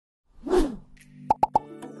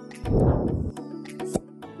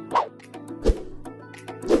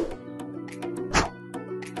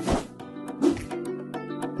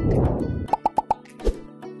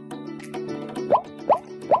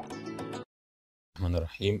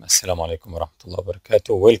Bismillahirrahmanirrahim. Assalamu alaikum wa rahmatullahi wa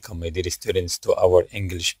barakatuh. Welcome, my dear students, to our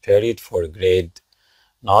English period for grade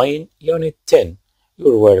 9, Unit 10,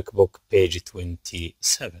 your workbook, page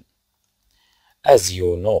 27. As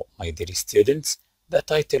you know, my dear students, the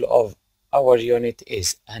title of our unit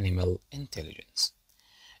is Animal Intelligence.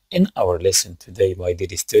 In our lesson today, my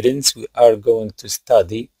dear students, we are going to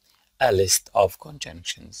study a list of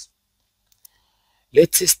conjunctions.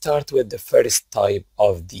 Let's start with the first type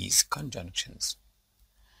of these conjunctions.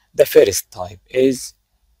 The first type is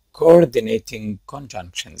coordinating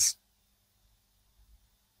conjunctions.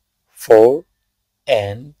 For,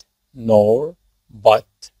 and, nor,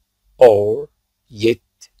 but, or, yet,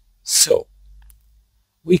 so.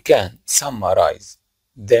 We can summarize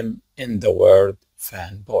them in the word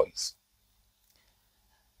fanboys.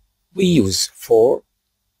 We use for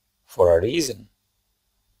a reason,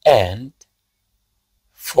 and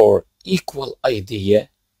for equal idea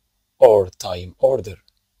or time order,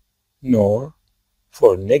 nor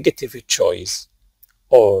for negative choice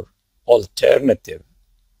or alternative,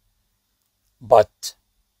 but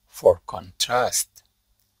for contrast,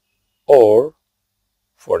 or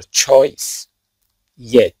for choice,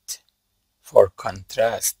 yet for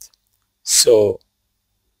contrast, so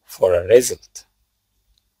for a result.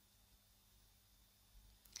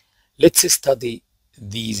 Let's study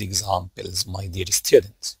these examples, my dear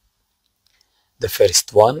students. The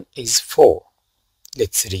first one is for.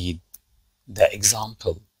 Let's read the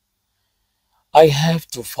example. I have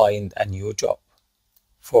to find a new job,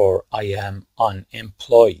 for I am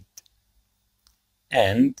unemployed.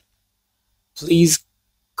 And please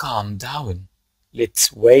calm down.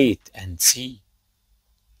 Let's wait and see.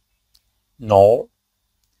 Nor,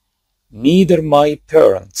 neither my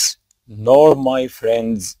parents nor my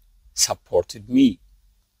friends supported me.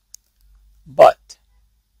 But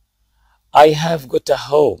I have got a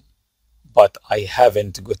home, but I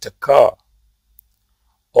haven't got a car.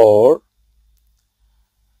 Or,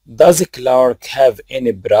 does Clark have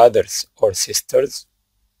any brothers or sisters?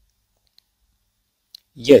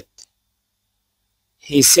 Yet,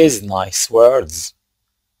 he says nice words,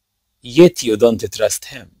 yet you don't trust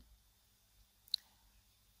him.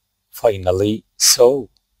 Finally, so,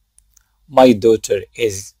 my daughter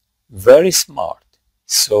is very smart,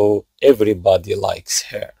 so everybody likes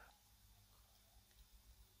her.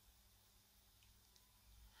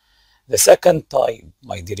 The second type,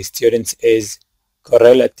 my dear students, is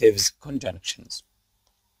correlatives conjunctions.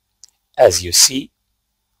 As you see,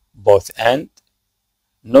 both and,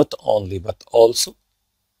 not only but also,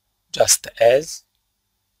 just as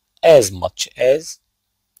much as,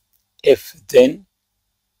 if then,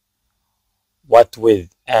 what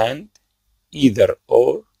with and, either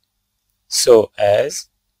or, so as,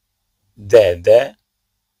 the,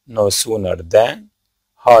 no sooner than,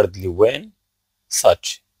 hardly when,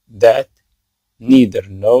 such that, neither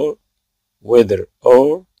nor, whether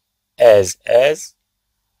or, as,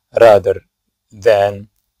 rather than,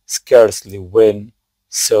 scarcely when,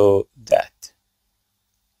 so that.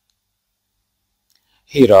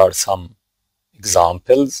 Here are some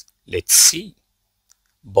examples. Let's see.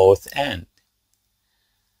 Both and.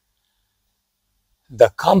 The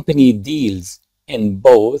company deals in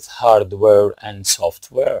both hardware and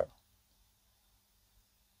software.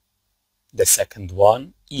 The second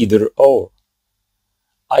one, either or.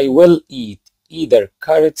 I will eat either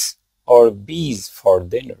carrots or bees for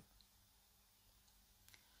dinner.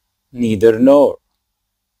 Neither nor.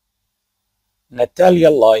 Natalia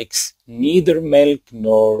likes neither milk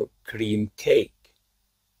nor cream cake.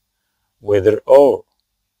 Whether or.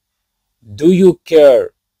 Do you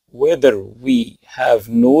care whether we have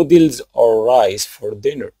noodles or rice for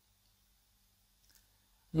dinner?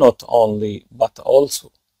 Not only, but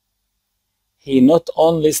also. He not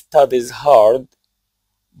only studies hard,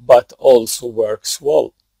 but also works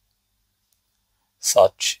well,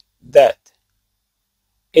 such that.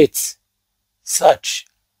 It's such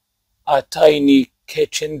a tiny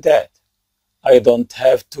kitchen that I don't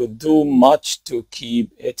have to do much to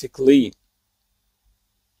keep it clean.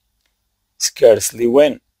 Scarcely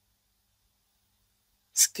when.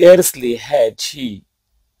 Scarcely had she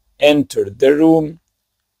entered the room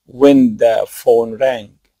when the phone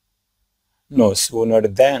rang. No sooner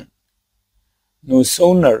than. No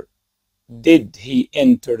sooner did he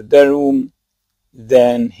enter the room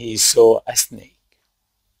than he saw a snake.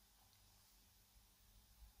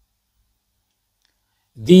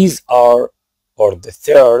 These are, or the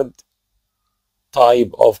third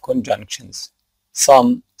type of conjunctions,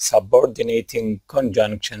 some subordinating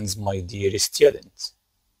conjunctions, my dear students.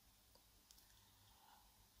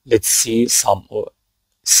 Let's see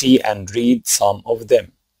and read some of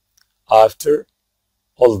them. After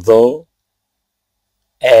although,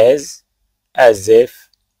 as if,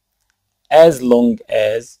 as long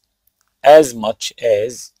as much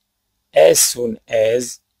as soon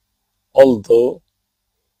as, although,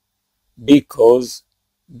 because,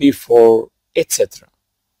 before, etc.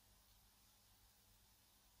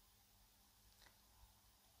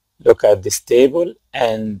 Look at this table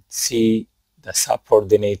and see the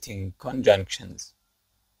subordinating conjunctions.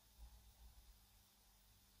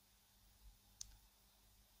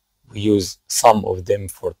 We use some of them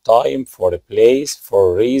for time, for place,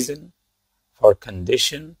 for reason, for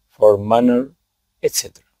condition, for manner,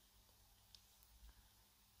 etc.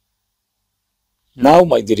 Now,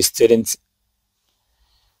 my dear students,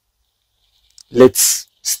 let's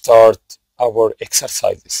start our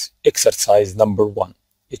exercises. Exercise number 1.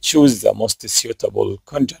 Choose the most suitable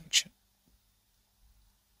conjunction.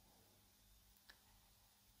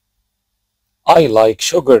 I like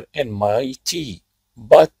sugar in my tea,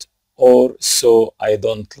 but or so I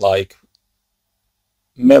don't like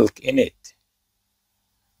milk in it.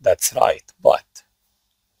 That's right, but.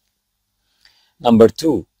 Number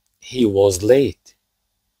 2, he was late.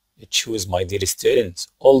 Choose, my dear students,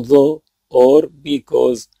 although or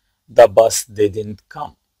because the bus didn't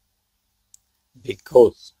come.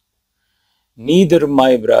 Because. Neither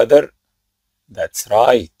my brother, that's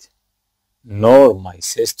right, nor my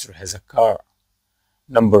sister has a car.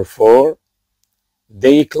 Number 4,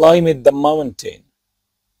 they climbed the mountain.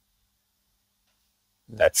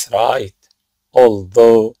 That's right,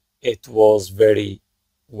 although it was very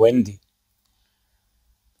windy.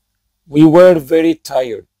 We were very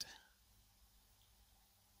tired.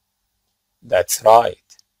 That's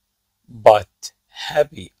right, but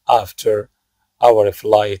happy after our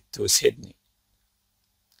flight to Sydney.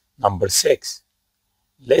 Number 6,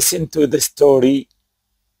 listen to the story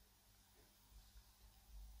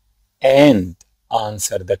and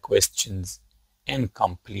answer the questions in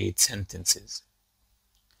complete sentences.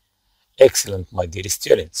 Excellent, my dear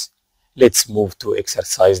students. Let's move to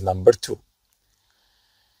exercise number 2.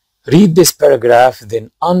 Read this paragraph,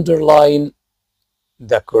 then underline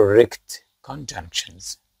the correct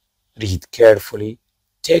conjunctions. Read carefully,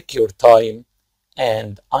 take your time,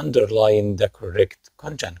 and underline the correct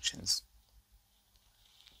conjunctions.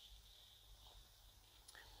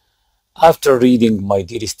 After reading, my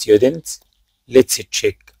dear students, let's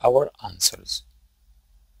check our answers.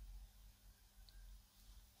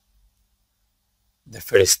 The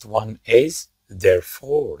first one is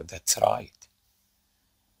therefore, that's right.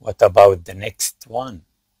 What about the next one?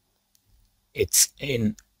 It's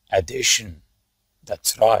in addition,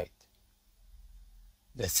 that's right.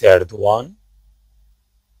 The third one,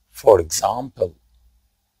 for example.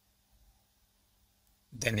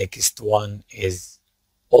 The next one is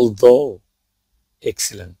although.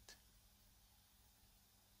 Excellent.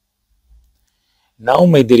 Now,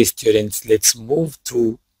 my dear students, let's move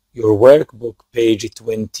to your workbook, page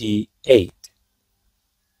 28.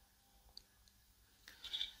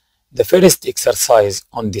 The first exercise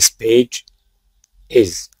on this page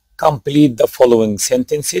is complete the following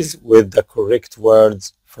sentences with the correct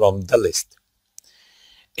words from the list.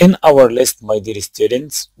 In our list, my dear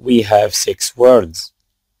students, we have 6 words: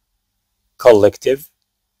 collective,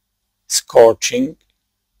 scorching,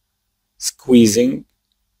 squeezing,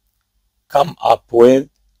 come up with,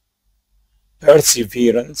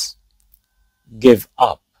 perseverance, give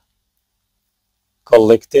up.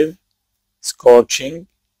 Collective, scorching,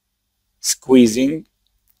 squeezing,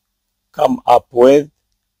 come up with,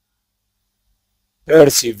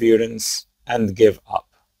 perseverance, and give up.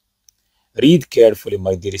 Read carefully,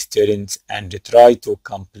 my dear students, and try to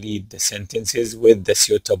complete the sentences with the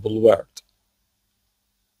suitable word.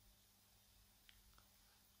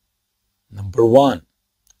 Number 1.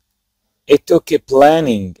 It took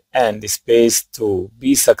planning and space to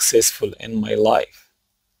be successful in my life.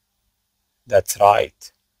 That's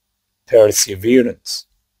right, perseverance.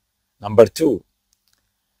 Number 2.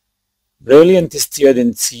 Brilliant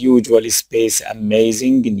students usually space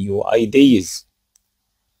amazing new ideas.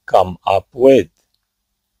 Come up with.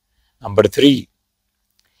 Number 3.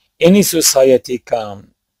 Any society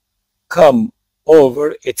can come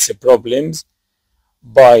over its problems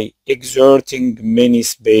by exerting many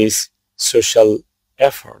space social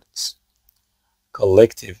efforts.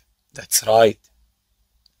 Collective, that's right.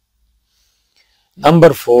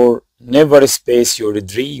 Number 4, never space your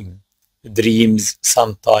dream. Dreams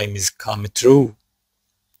sometimes come true.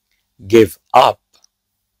 Give up.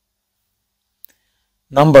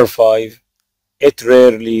 Number 5, it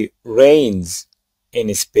rarely rains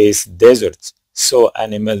in space deserts, so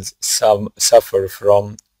animals suffer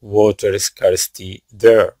from water scarcity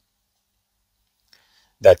there.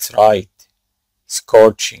 That's right,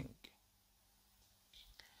 scorching.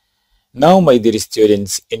 Now, my dear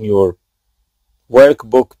students, in your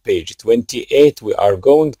workbook, page 28, we are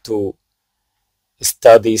going to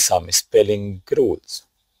study some spelling rules.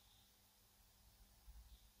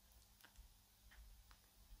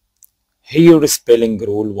 Here, spelling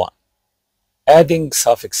rule 1. Adding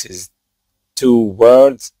suffixes to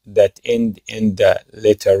words that end in the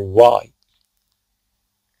letter Y.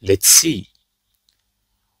 Let's see.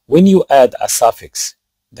 When you add a suffix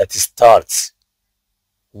that starts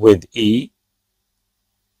with E,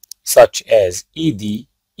 such as ed,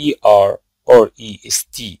 er, or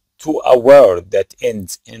est, to a word that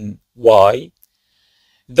ends in Y,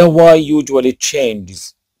 the Y usually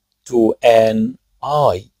changes to an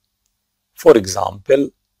I. For example,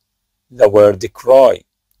 the word cry,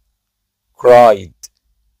 cried,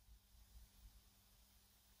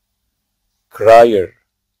 crier,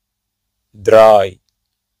 dry,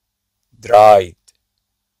 dried,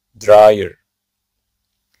 dryer.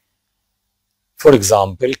 For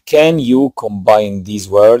example, can you combine these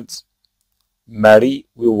words? Marry,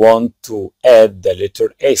 we want to add the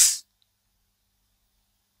letter S.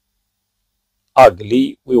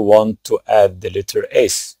 Ugly, we want to add the letter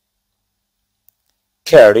S.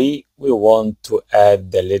 Carry, we want to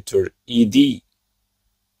add the letter ED.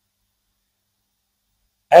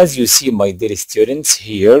 As you see, my dear students,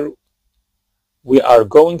 here we are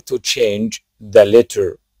going to change the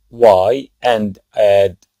letter Y and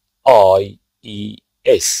add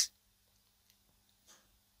IES.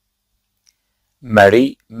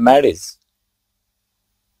 Marry, marries.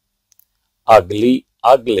 Ugly,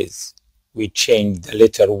 uglies. We change the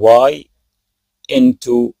letter Y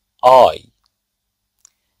into I.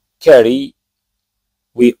 Carry,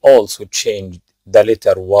 we also changed the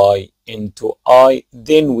letter Y into I,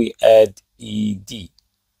 then we add ED.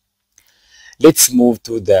 Let's move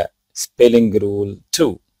to the spelling rule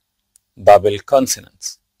 2, double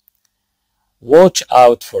consonants. Watch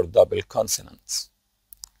out for double consonants.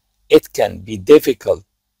 It can be difficult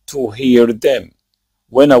to hear them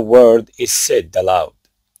when a word is said aloud,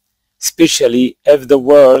 especially if the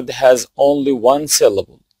word has only one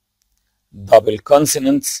syllable. Double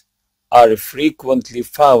consonants are frequently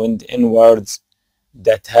found in words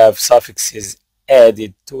that have suffixes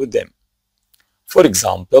added to them. For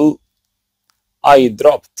example, I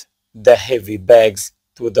dropped the heavy bags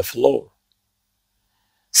to the floor.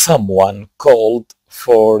 Someone called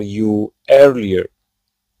for you earlier.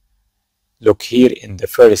 Look here in the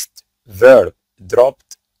first verb,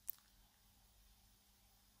 dropped.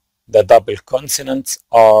 The double consonants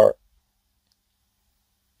are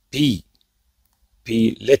P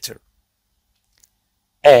letter.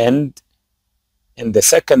 And in the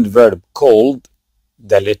second verb, called,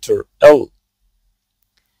 the letter L.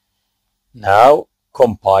 Now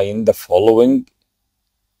combine the following.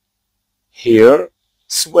 Here,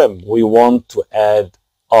 swim, we want to add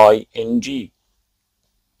ing.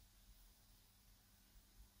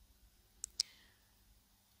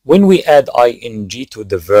 When we add ing to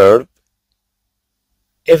the verb,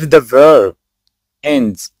 if the verb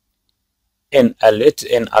ends in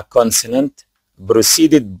a consonant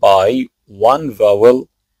preceded by one vowel,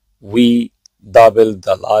 we double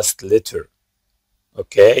the last letter.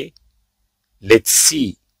 Okay? Let's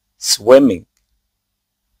see. Swimming.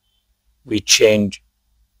 We change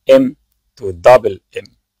M to double M.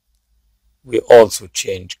 We also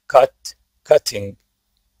change cut, cutting,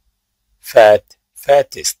 fat,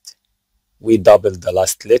 fattest. We double the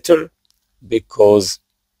last letter because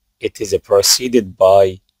it is preceded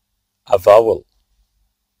by a vowel.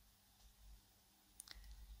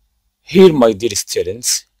 Here, my dear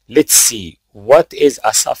students, let's see what is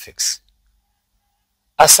a suffix.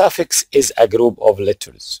 A suffix is a group of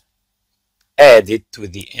letters added to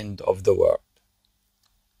the end of the word.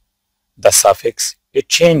 The suffix, it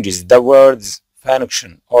changes the word's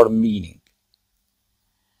function or meaning.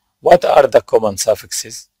 What are the common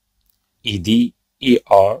suffixes? ed,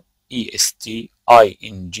 er, est,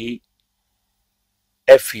 ing,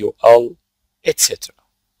 ful, etc.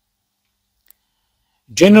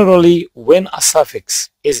 Generally, when a suffix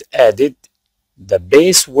is added, the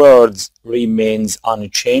base words remains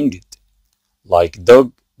unchanged, like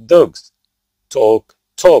dog, dogs, talk,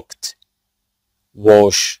 talked,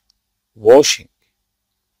 wash, washing.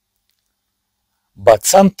 But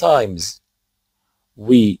sometimes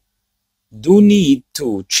we do need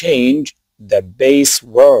to change the base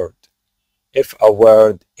word if a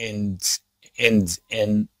word ends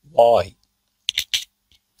in Y.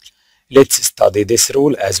 Let's study this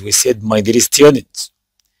rule as we said, my dear students.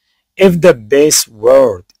 If the base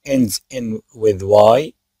word ends in with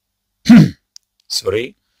Y,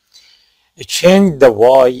 Sorry. Change the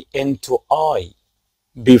Y into I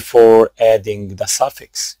before adding the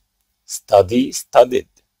suffix. Study, studied.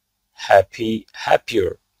 Happy,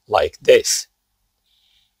 happier, like this.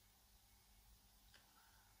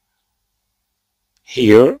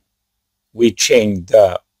 Here, we change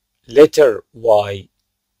the letter Y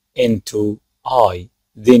into I,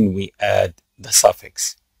 then we add the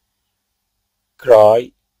suffix.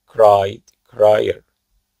 Cry, cried, crier.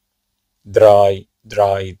 Dry,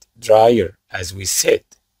 dried, dryer, as we said.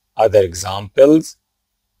 Other examples: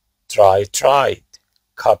 try, tried.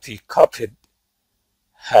 Copy, copied.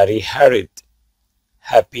 Hurry, hurried.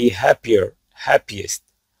 Happy, happier, happiest.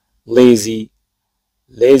 Lazy,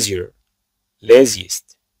 lazier,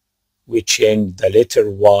 laziest. We change the letter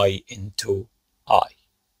Y into I.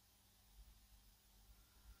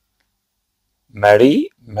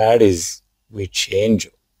 Marry, marries. We change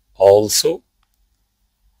also,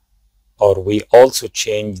 or we also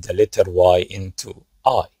change the letter Y into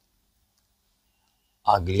I.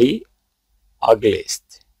 Ugly,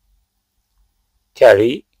 ugliest.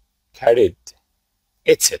 Carry, carried,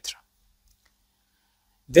 etc.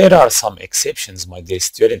 There are some exceptions, my dear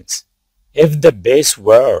students. If the base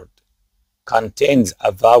word contains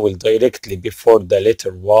a vowel directly before the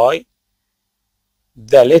letter Y,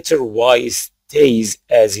 the letter Y stays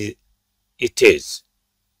as it is.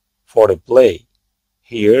 For a play,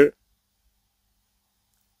 here,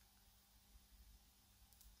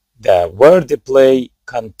 the word play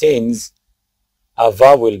contains a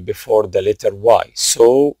vowel before the letter Y,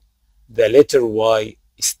 so the letter Y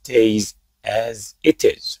stays as it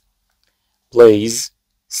is. Plays,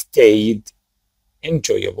 stayed,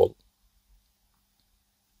 enjoyable.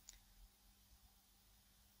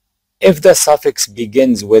 If the suffix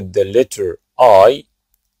begins with the letter I,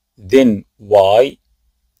 then Y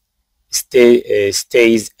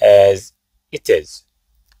stays as it is.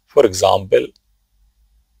 For example,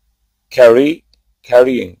 carry,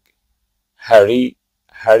 carrying. Hurry,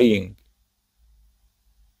 hurrying.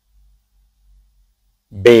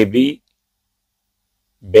 Baby,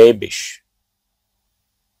 babyish.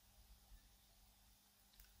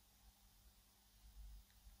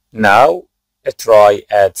 Now, try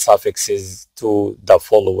add suffixes to the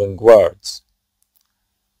following words.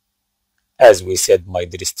 As we said, my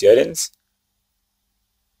dear students,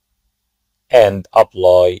 and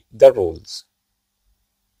apply the rules.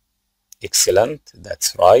 Excellent,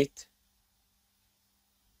 that's right.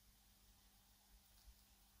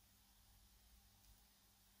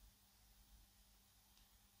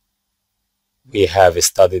 We have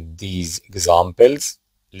studied these examples.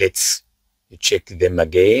 Let's check them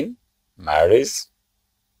again. Marries,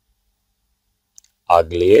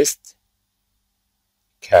 ugliest,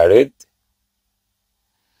 carried.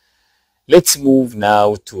 Let's move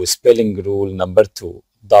now to spelling rule number 2,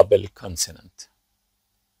 double consonant.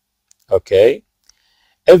 Okay,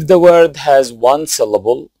 if the word has one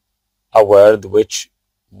syllable, a word which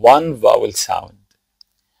one vowel sound,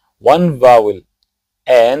 one vowel,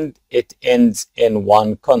 and it ends in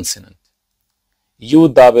one consonant, you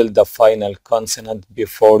double the final consonant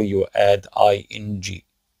before you add ing,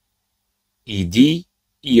 ed,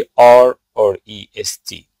 er, or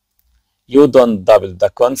est. You don't double the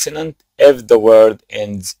consonant if the word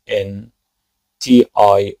ends in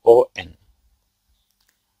tion.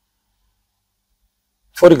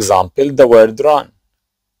 For example, the word run.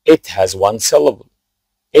 It has one syllable.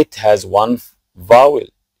 It has one vowel,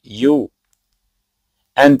 u,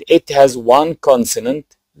 and it has one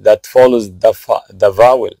consonant that follows the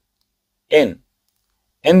vowel, n.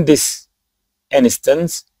 In this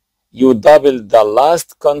instance, you double the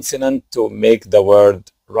last consonant to make the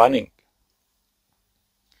word running.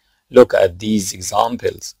 Look at these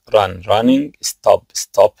examples. Run, running. Stop,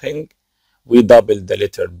 stopping. We double the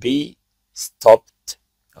letter B. Stopped.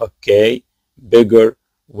 Okay. Bigger.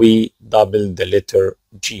 We double the letter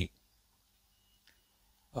G.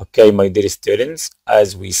 Okay, my dear students,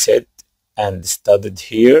 as we said and studied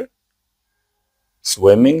here,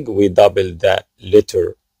 swimming, we double the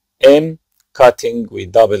letter M. Cutting, we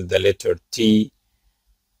double the letter T.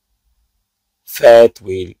 Fat,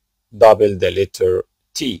 we double the letter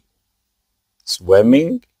T.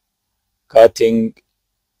 Swimming, cutting,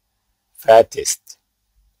 fattest.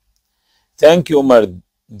 Thank you, my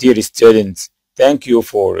dear students. Thank you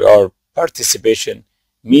for your participation.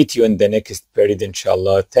 Meet you in the next period,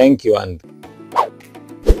 inshallah. Thank you and